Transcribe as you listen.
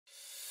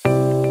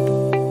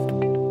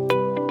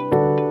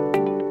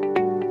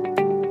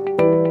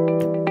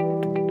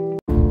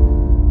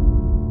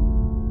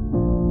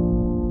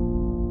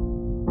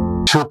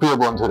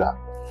প্রিয় বন্ধুরা,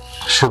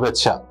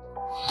 শুভেচ্ছা।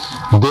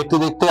 দেখতে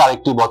দেখতে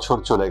আরেকটি বছর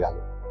চলে গেল।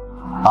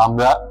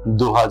 আমরা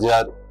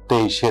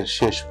 2023-এর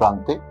শেষ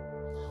প্রান্তে।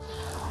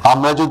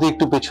 আমরা যদি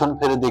একটু পেছন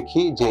ফিরে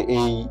দেখি যে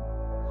এই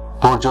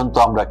পর্যন্ত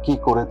আমরা কি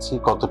করেছি,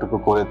 কতটুকু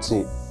করেছি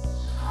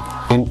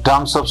ইন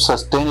টার্মস অফ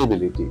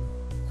সাস্টেইনেবিলিটি,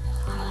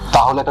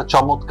 তাহলে একটা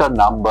চমৎকার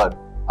নাম্বার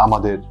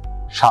আমাদের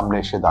সামনে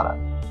এসে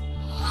দাঁড়ায়।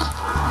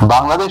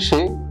 বাংলাদেশে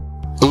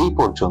এই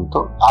পর্যন্ত,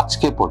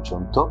 আজকে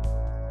পর্যন্ত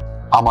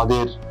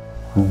আমাদের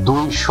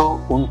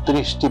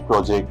 229টি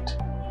প্রজেক্ট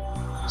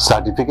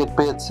সার্টিফিকেট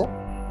পেয়েছে।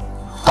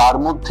 তার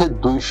মধ্যে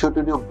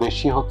 200টিরও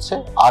বেশি হচ্ছে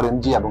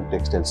আরএমজি এবং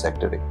টেক্সটাইল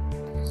সেক্টরে।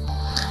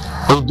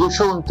 এই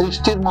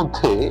 229টির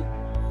মধ্যে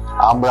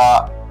আমরা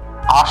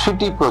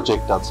 80টি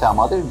প্রজেক্ট আছে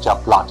আমাদের যা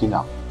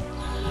প্লাটিনাম,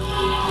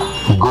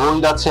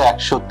 গোল্ড আছে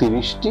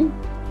 130টি,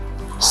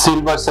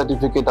 সিলভার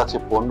সার্টিফিকেট আছে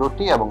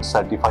 15টি এবং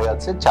সার্টিফাই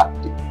আছে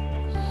 4টি।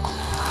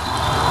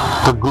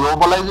 তো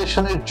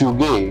গ্লোবালাইজেশনের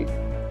যুগে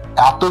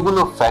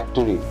এতগুলো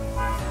ফ্যাক্টরি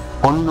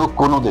অন্য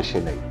কোনো দেশে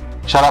নেই।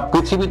 সারা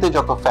পৃথিবীতে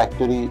যত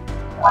ফ্যাক্টরি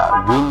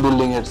গ্রিন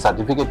বিল্ডিং এর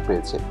সার্টিফিকেট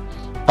পেয়েছে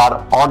তার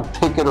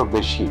অর্ধেকেরও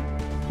বেশি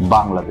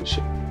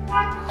বাংলাদেশে।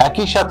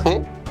 একই সাথে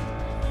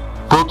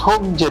প্রথম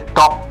যে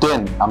টপ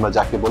 10 আমরা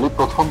যাকে বলি,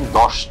 প্রথম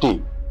 10টি,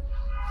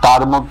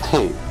 তার মধ্যে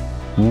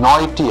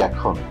 9টি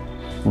এখন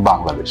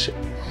বাংলাদেশে।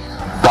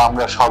 তা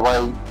আমরা সবাই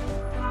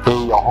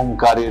এই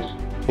অহংকারের,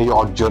 এই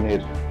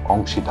অর্জনের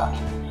অংশীদার।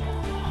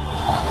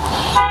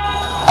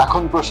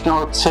 এখন প্রশ্ন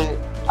হচ্ছে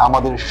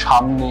আমাদের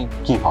সামনে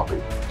কি হবে,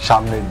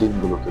 সামনের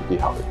দিনগুলোতে কি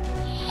হবে।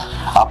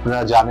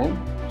 আপনারা জানেন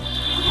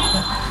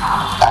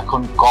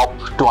এখন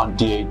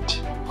COP28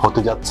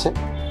 হতে যাচ্ছে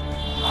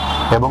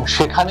এবং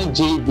সেখানে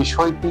যে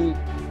বিষয়টি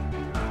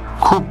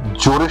খুব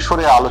জোরে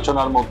সোরে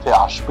আলোচনার মধ্যে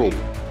আসবে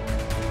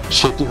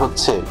সেটি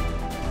হচ্ছে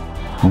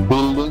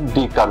বিল্ডিং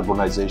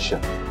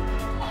ডিকার্বনাইজেশন।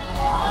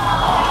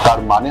 তার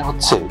মানে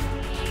হচ্ছে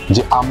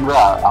যে আমরা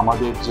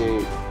আমাদের যে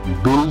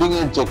বিল্ডিং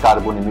এর যে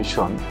carbon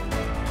emission,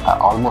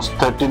 almost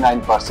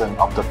 39%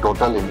 of the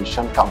total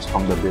emission comes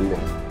from the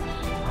building,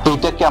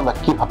 এইটাকে আমরা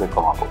কিভাবে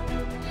কমাবো,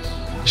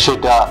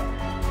 সেটা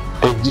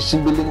এক্সিস্টিং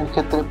বিল্ডিং এর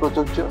ক্ষেত্রে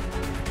প্রযোজ্য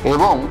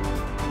এবং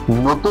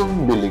নতুন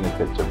বিল্ডিং এর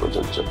ক্ষেত্রে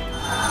প্রযোজ্য।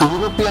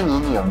 ইউরোপিয়ান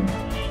ইউনিয়ন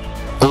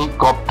এই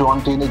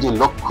COP28 যে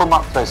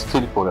লক্ষ্যমাত্রা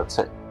স্থির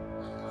করেছে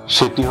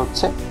সেটি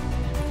হচ্ছে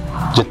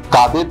যে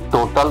তাদের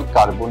টোটাল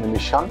কার্বন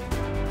এমিশন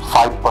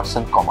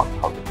 5% কমাতে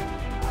হবে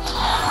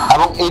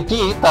এবং এটি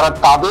তারা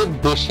তাদের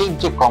দেশের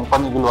যে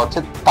কোম্পানিগুলো আছে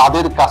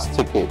তাদের কাছ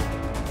থেকে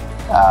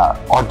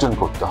অর্জন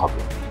করতে হবে।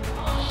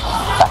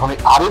 এখন এই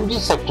আরএমজি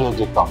সেক্টরের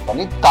যে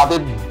কোম্পানি,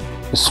 তাদের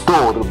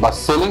স্টোর বা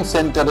সেলিং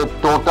সেন্টারের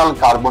টোটাল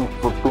কার্বন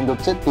ফুটপ্রিন্ট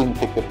হচ্ছে 3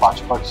 থেকে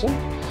 5%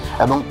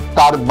 এবং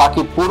তার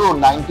বাকি পুরো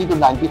 90 to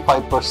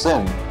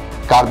 95%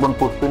 কার্বন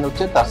ফুটপ্রিন্ট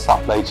হচ্ছে তার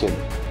supply chain,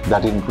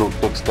 that include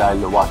textile,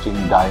 washing,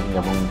 dyeing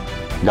এবং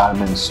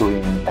garment,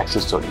 swing,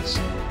 accessories.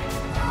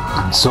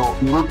 So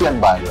European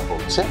বায়াররা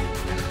বলছে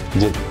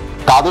যে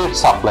তাদের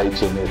সাপ্লাই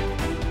চেইনের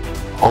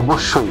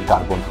অবশ্যই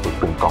কার্বন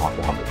ফুটপ্রিন্ট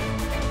কমাতে হবে।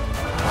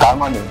 তার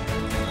মানে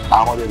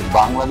আমাদের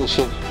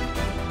বাংলাদেশের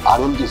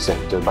আরএমজি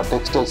সেক্টর বা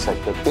টেক্সটাইল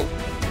সেক্টরকে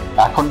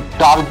এখন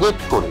টার্গেট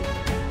করে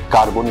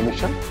কার্বন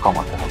ইমিশন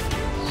কমাতে হবে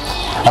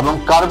এবং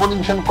কার্বন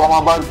ইমিশন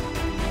কমাবার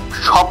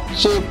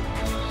সবচেয়ে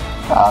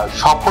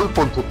সফল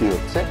পদ্ধতি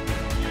হচ্ছে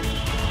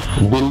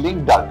বিল্ডিং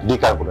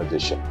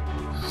ডিকার্বনাইজেশন।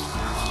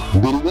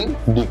 Building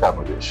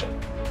decarbonisation.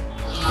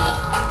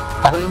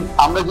 এখন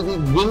আমরা যদি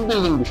গ্রিন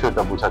বিল্ডিং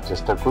বিষয়টা বোঝার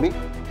চেষ্টা করি,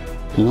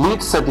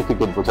 লিড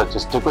সার্টিফিকেট বোঝার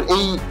চেষ্টা করি,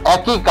 এই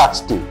একই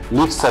কাজটি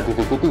লিড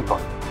সার্টিফিকেটই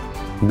করে,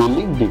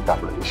 বিল্ডিং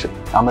ডিকার্বনাইজেশন।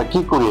 আমরা কি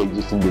করি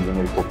এক্সিস্টিং বিল্ডিং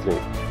এর ক্ষেত্রে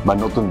বা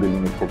নতুন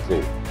বিল্ডিং এর ক্ষেত্রে?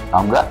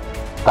 আমরা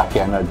তাকে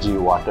এনার্জি,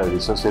 ওয়াটার,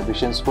 রিসোর্স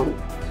এফিশিয়েন্স করি,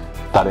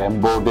 তার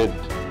এমবোর্ডেড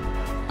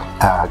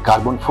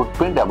কার্বন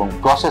ফুটপ্রিন্ট এবং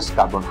প্রসেস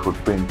কার্বন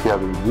ফুটপ্রিন্ট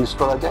কিভাবে রিডিউস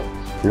করা যায়,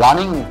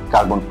 রানিং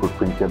কার্বন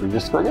ফুটপ্রিন্ট কিভাবে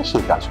রিডিউস করা যায়,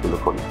 সেই কাজগুলো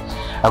করি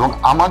এবং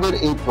আমাদের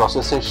এই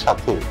প্রসেসের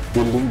সাথে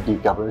বিল্ডিং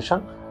ডিকার্বনাইজেশন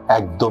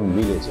একদম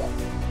মিলে যায়।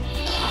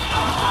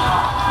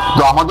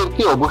 তো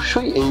আমাদেরকে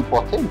অবশ্যই এই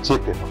পথে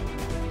যেতে হবে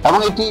এবং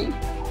এটি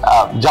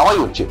যাওয়াই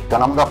উচিত,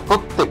 কারণ আমরা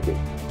প্রত্যেকে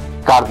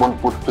কার্বন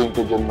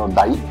ফুটপ্রিন্টের জন্য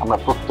দায়ী। আমরা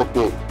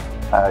প্রত্যেকে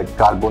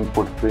কার্বন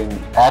ফুটপ্রিন্ট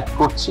অ্যাড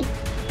করছি।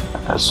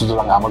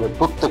 সুতরাং আমাদের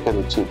প্রত্যেকের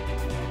উচিত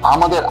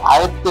আমাদের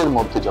আয়ত্তের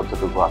মধ্যে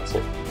যতটুকু আছে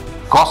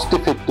কস্ট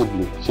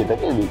ইফেক্টিভলি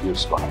সেটাকে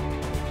রিডিউস করা।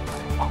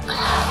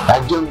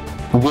 একজন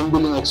গ্রিন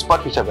বিল্ডিং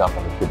এক্সপার্ট হিসাবে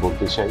আপনাদেরকে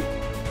বলতে চাই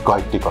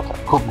কয়েকটি কথা,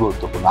 খুব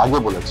গুরুত্বপূর্ণ। আগে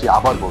বলেছি,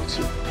 আবার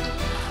বলছি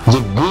যে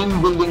গ্রিন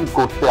বিল্ডিং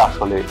করতে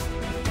আসলে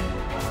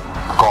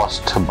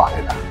কস্ট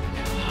বাড়ে না।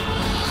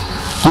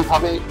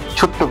 কিভাবে?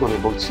 ছোট্ট করে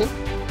বলছি।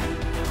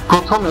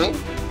 প্রথমে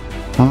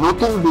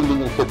নতুন বিল্ডিং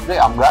এর ক্ষেত্রে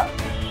আমরা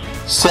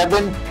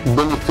 7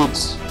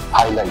 বেনিফিটস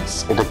হাইলাইটস,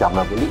 এটাকে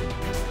আমরা বলি।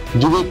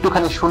 যদি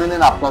একটুখানি শুনে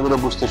নেন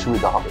আপনাদেরও বুঝতে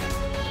সুবিধা হবে।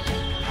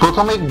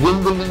 প্রথমে গ্রিন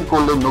বিল্ডিং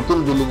করলে নতুন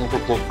বিল্ডিং এর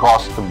ক্ষেত্রে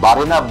কস্ট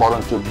বাড়ে না,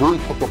 বরঞ্চ 2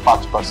 থেকে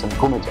 5%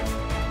 কমে যায়।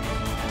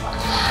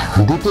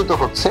 দ্বিতীয়ত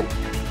হচ্ছে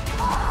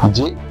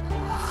যে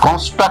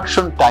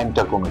কনস্ট্রাকশন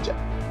টাইমটা কমে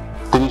যায়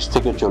 30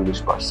 থেকে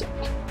 40%।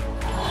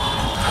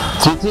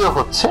 তৃতীয়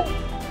হচ্ছে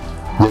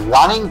যে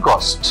রানিং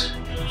কস্ট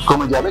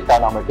কমে যাবে,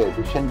 কারণ আমরা একটা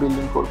এফিশিয়েন্ট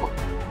বিল্ডিং করব।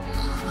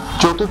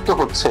 চতুর্থ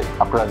হচ্ছে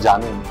আপনারা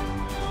জানেন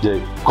যে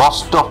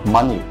কস্ট অফ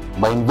মানি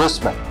বা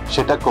ইনভেস্টমেন্ট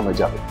সেটা কমে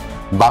যাবে।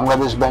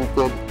 বাংলাদেশ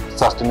ব্যাংকের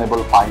সাস্টেনেবল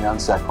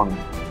ফাইন্যান্স এখন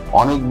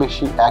অনেক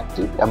বেশি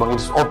অ্যাক্টিভ এবং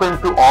ইটস ওপেন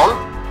টু অল,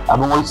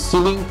 এবং ওই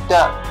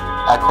সিলিংটা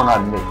এখন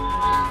আর নেই।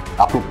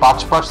 আপনি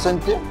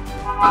 5%-এ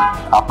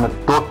আপনার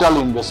টোটাল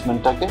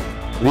ইনভেস্টমেন্টটাকে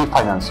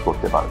রিফাইন্যান্স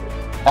করতে পারবেন।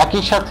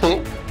 একই সাথে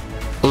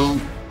এই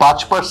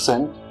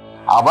 5%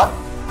 আবার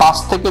 5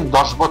 থেকে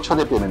 10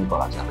 বছরে পেমেন্ট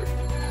করা যাবে।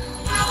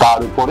 তার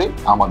উপরে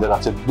আমাদের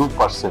আছে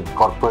 2%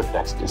 কর্পোরেট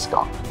ট্যাক্স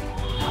ডিসকাউন্ট।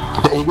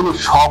 এইগুলো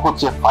সব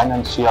হচ্ছে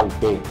ফাইন্যান্সিয়াল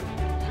গেইন।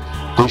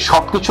 তো এই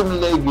সবকিছু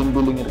মিলে গ্রিন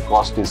বিল্ডিং এর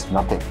কস্ট ইজ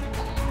নাথিং।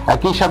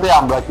 একই সাথে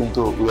আমরা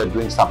কিন্তু we are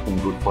doing something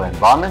good for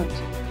environment,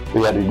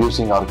 we are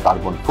reducing hour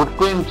carbon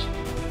footprint,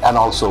 and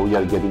also we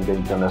are getting the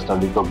international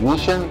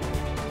recognition.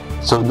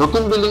 So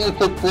নতুন বিল্ডিং এর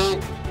ক্ষেত্রে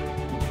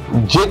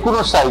যে কোনো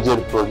সাইজের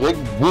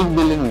প্রজেক্ট গ্রিন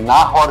বিল্ডিং না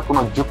হওয়ার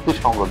কোনো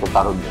যুক্তিসঙ্গত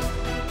কারণ নেই।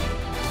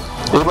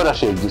 এবার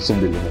আসে এক্সিস্টিং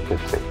বিল্ডিং এর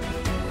ক্ষেত্রে।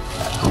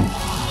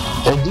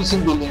 এক্সিস্টিং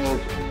বিল্ডিং এর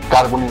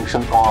কার্বন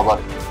ইমিশন কমাবার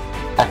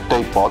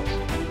একটাই পথ,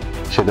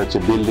 সেটা হচ্ছে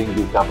বিল্ডিং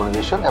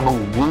ডিকার্বনাইজেশন, এবং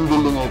গ্রিন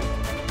বিল্ডিং এর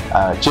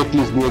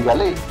চেকলিস্ট দিয়ে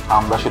গেলে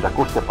আমরা সেটা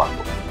করতে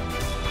পারবো।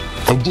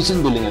 এক্সিস্টিং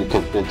বিল্ডিং এর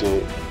ক্ষেত্রে যে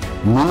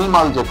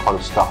মিনিমাল যে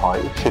খরচটা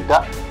হয় সেটা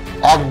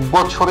 1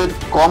 বছরের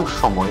কম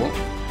সময়ে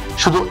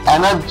শুধু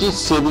এনার্জি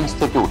সেভিংস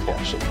থেকে উঠে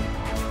আসে।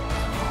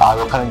 আর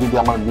ওখানে যদি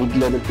আমার মিড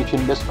লেভেল কিছু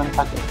ইনভেস্টমেন্ট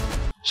থাকে,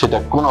 সেটা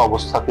কোনো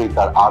অবস্থাতেই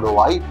তার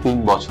ROI 3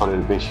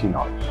 বছরের বেশি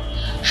নয়।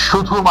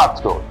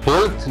 শুধুমাত্র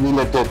হেলথ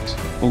রিলেটেড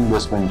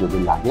ইনভেস্টমেন্ট যদি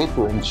লাগে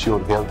to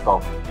ensure health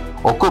of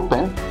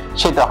occupant,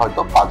 সেটা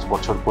হয়তো 5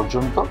 বছর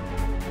পর্যন্ত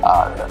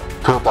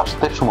ফেরত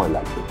আসতে সময়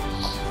লাগবে।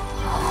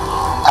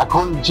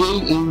 এখন যেই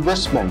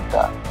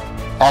ইনভেস্টমেন্টটা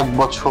 1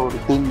 বছর,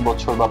 3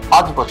 বছর বা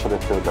 5 বছরে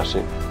ফেরত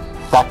আসে,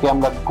 তাকে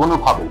আমরা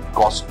কোনোভাবে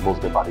কস্ট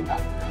বলতে পারি না,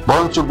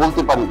 বরঞ্চ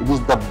বলতে পারি it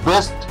is the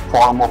best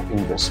form of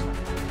investment.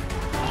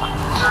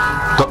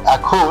 তো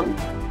এখন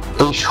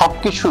এই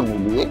সবকিছু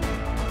মিলিয়ে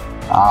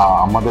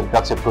আমাদের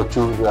কাছে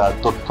প্রচুর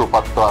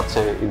তথ্যপাত্র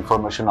আছে,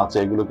 ইনফরমেশন আছে।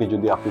 এগুলোকে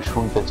যদি আপনি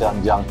শুনতে চান,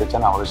 জানতে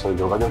চান, আমাদের সাথে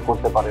যোগাযোগ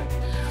করতে পারেন।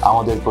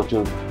 আমাদের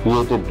প্রচুর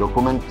ক্রিয়েটেড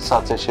ডকুমেন্টস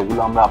আছে, সেগুলো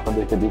আমরা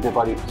আপনাদেরকে দিতে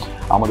পারি।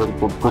 আমাদের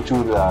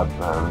প্রচুর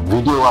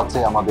ভিডিও আছে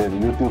আমাদের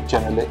ইউটিউব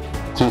চ্যানেলে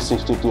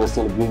 360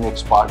 TSL গ্রিন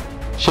এক্সপার্ট,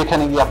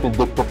 সেখানে গিয়ে আপনি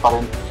দেখতে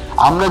পারেন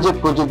আমরা যে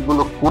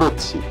প্রজেক্টগুলো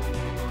করেছি।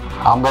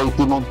 আমরা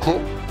ইতিমধ্যে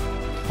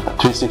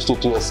 360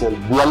 TSL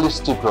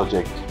 42টি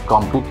প্রজেক্ট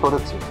কমপ্লিট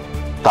করেছি,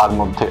 তার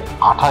মধ্যে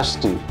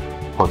 28টি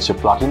হচ্ছে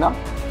প্লাটিনাম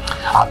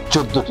আর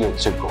 14টি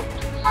হচ্ছে গোল্ড।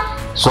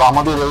 সো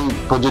আমাদের এই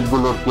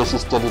প্রজেক্টগুলোর কেস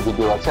স্টাডি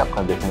ভিডিও আছে,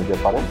 আপনারা দেখে নিতে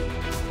পারেন।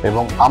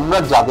 এবং আমরা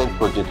যাদের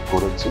প্রজেক্ট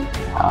করেছি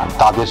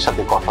তাদের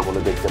সাথে কথা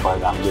বলে দেখতে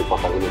পারেন আমি যে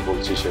কথাগুলো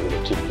বলছি সেগুলো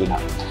ঠিক কিনা।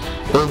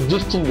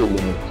 এক্সিস্টিং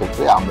বিল্ডিং এর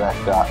ক্ষেত্রে আমরা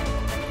একটা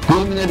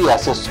প্রিলিমিনারি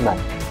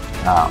অ্যাসেসমেন্ট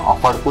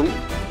অফার করি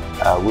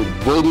উইথ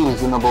ভেরি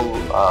রিজনেবল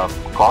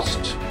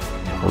কস্ট,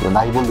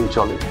 নাই বললেই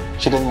চলে।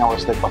 সেটা নিয়ে আমার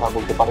সাথে কথা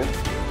বলতে পারেন।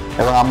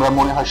 এবং আমরা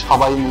মনে হয়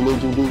সবাই মিলে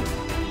যদি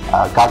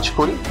কাজ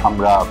করি,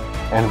 আমরা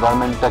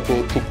এনভায়রনমেন্টটাকে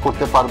ঠিক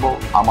করতে পারবো,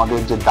 আমাদের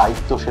যে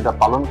দায়িত্ব সেটা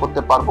পালন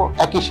করতে পারবো।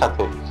 একই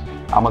সাথে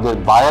আমাদের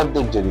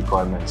বায়ারদের যে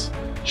রিকোয়ারমেন্টস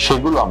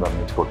সেগুলো আমরা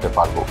মিট করতে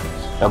পারবো।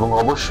 এবং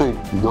অবশ্যই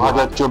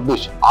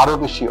 2024 আরো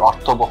বেশি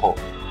অর্থবহ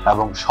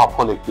এবং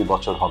সফল একটি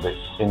বছর হবে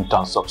ইন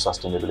টার্মস অফ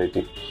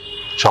সাস্টেনেবিলিটি।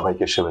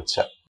 সবাইকে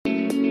শুভেচ্ছা।